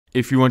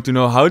If you want to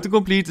know how to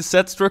complete the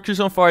Set Structures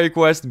on Fire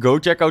quest, go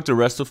check out the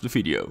rest of the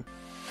video.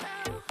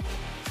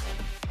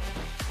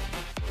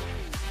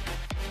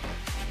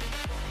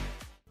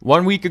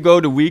 1 week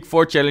ago the week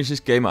 4 challenges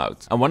came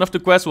out, and one of the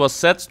quests was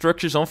Set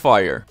Structures on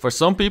Fire. For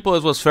some people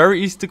it was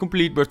very easy to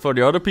complete, but for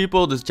the other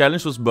people the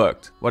challenge was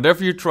bugged.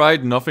 Whatever you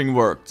tried, nothing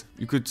worked.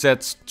 You could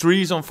set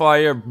trees on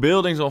fire,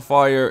 buildings on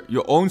fire,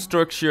 your own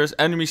structures,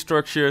 enemy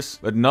structures,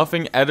 but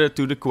nothing added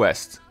to the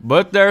quest.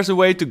 But there's a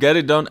way to get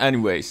it done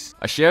anyways.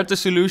 I shared the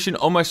solution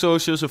on my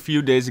socials a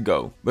few days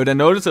ago, but I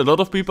noticed a lot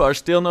of people are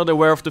still not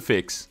aware of the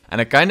fix. And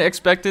I kinda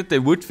expected they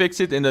would fix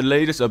it in the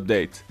latest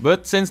update.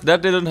 But since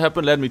that didn't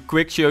happen, let me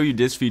quick show you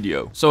this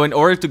video. So in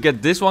order to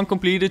get this one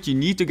completed, you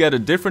need to get a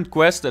different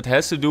quest that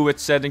has to do with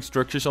setting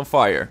structures on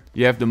fire.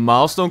 You have the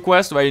milestone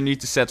quest where you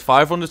need to set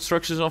 500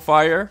 structures on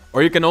fire,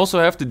 or you can also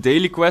have the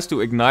daily quest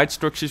to ignite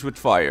structures with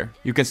fire.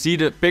 You can see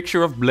the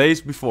picture of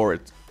blaze before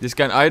it. This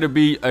can either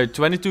be a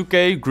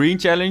 22k green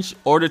challenge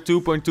or the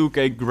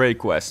 2.2k grey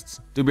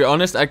quests. To be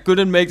honest, I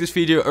couldn't make this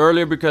video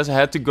earlier because I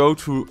had to go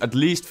through at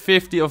least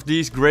 50 of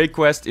these grey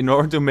quests in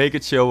order to make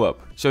it show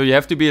up. So you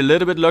have to be a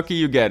little bit lucky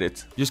you get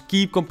it. Just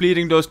keep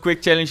completing those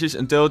quick challenges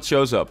until it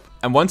shows up.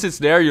 And once it's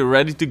there, you're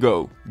ready to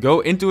go.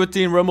 Go into a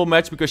team rumble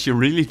match because you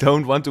really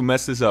don't want to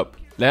mess this up.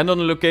 Land on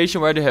a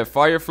location where they have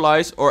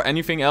fireflies or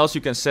anything else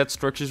you can set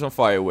structures on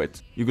fire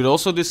with. You could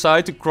also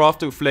decide to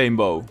craft a flame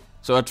bow.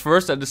 So at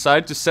first I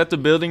decided to set the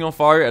building on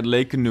fire at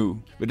Lake Canoe.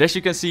 But as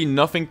you can see,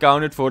 nothing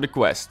counted for the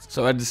quest.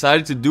 So I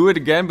decided to do it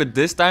again, but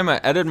this time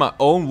I added my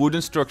own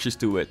wooden structures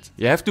to it.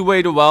 You have to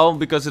wait a while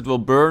because it will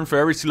burn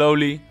very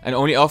slowly, and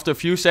only after a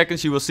few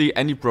seconds you will see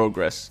any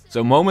progress.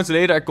 So moments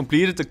later I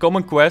completed the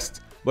common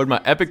quest, but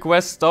my epic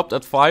quest stopped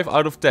at 5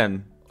 out of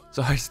 10.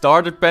 So I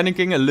started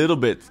panicking a little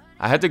bit.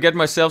 I had to get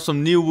myself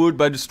some new wood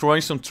by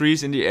destroying some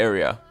trees in the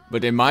area.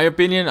 But in my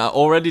opinion, I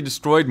already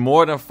destroyed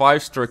more than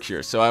 5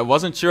 structures, so I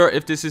wasn't sure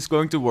if this is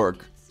going to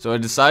work. So I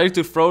decided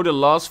to throw the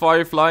last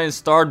firefly and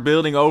start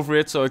building over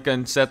it so I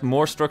can set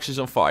more structures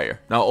on fire.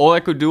 Now all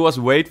I could do was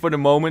wait for the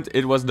moment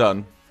it was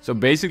done. So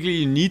basically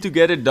you need to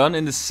get it done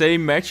in the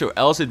same match or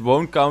else it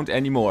won't count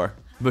anymore.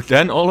 But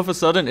then all of a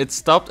sudden it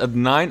stopped at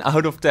 9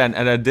 out of 10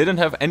 and I didn't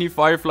have any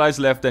fireflies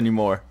left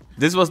anymore.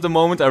 This was the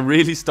moment I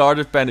really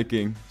started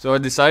panicking. So I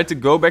decided to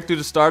go back to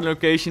the start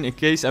location in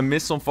case I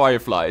missed some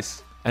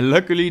fireflies. And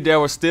luckily there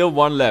was still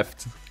one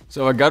left.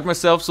 So I got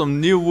myself some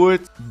new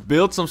wood,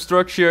 built some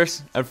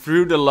structures and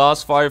threw the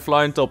last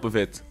firefly on top of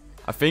it.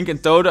 I think in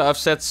total I've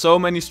set so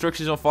many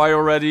structures on fire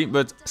already,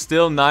 but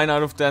still 9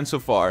 out of 10 so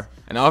far.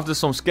 And after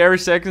some scary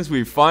seconds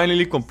we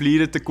finally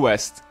completed the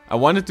quest. I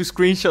wanted to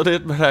screenshot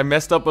it, but I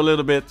messed up a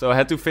little bit, so I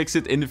had to fix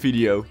it in the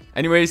video.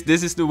 Anyways,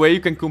 this is the way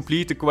you can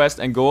complete the quest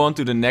and go on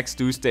to the next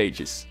 2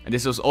 stages. And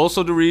this was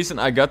also the reason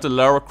I got the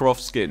Lara Croft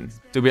skin.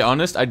 To be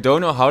honest, I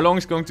don't know how long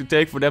it's going to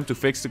take for them to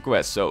fix the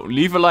quest, so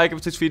leave a like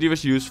if this video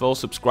was useful,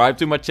 subscribe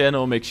to my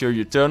channel, make sure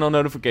you turn on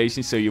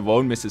notifications so you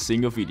won't miss a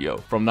single video.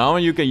 From now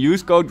on you can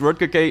use code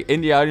RutgerK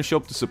in the item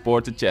shop to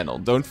support the channel,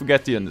 don't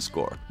forget the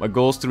underscore. My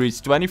goal is to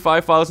reach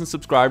 25,000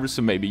 subscribers,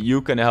 so maybe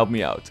you can help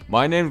me out.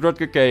 My name is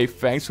RutgerK,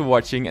 thanks for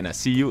watching and I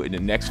see you in the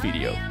next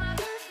video.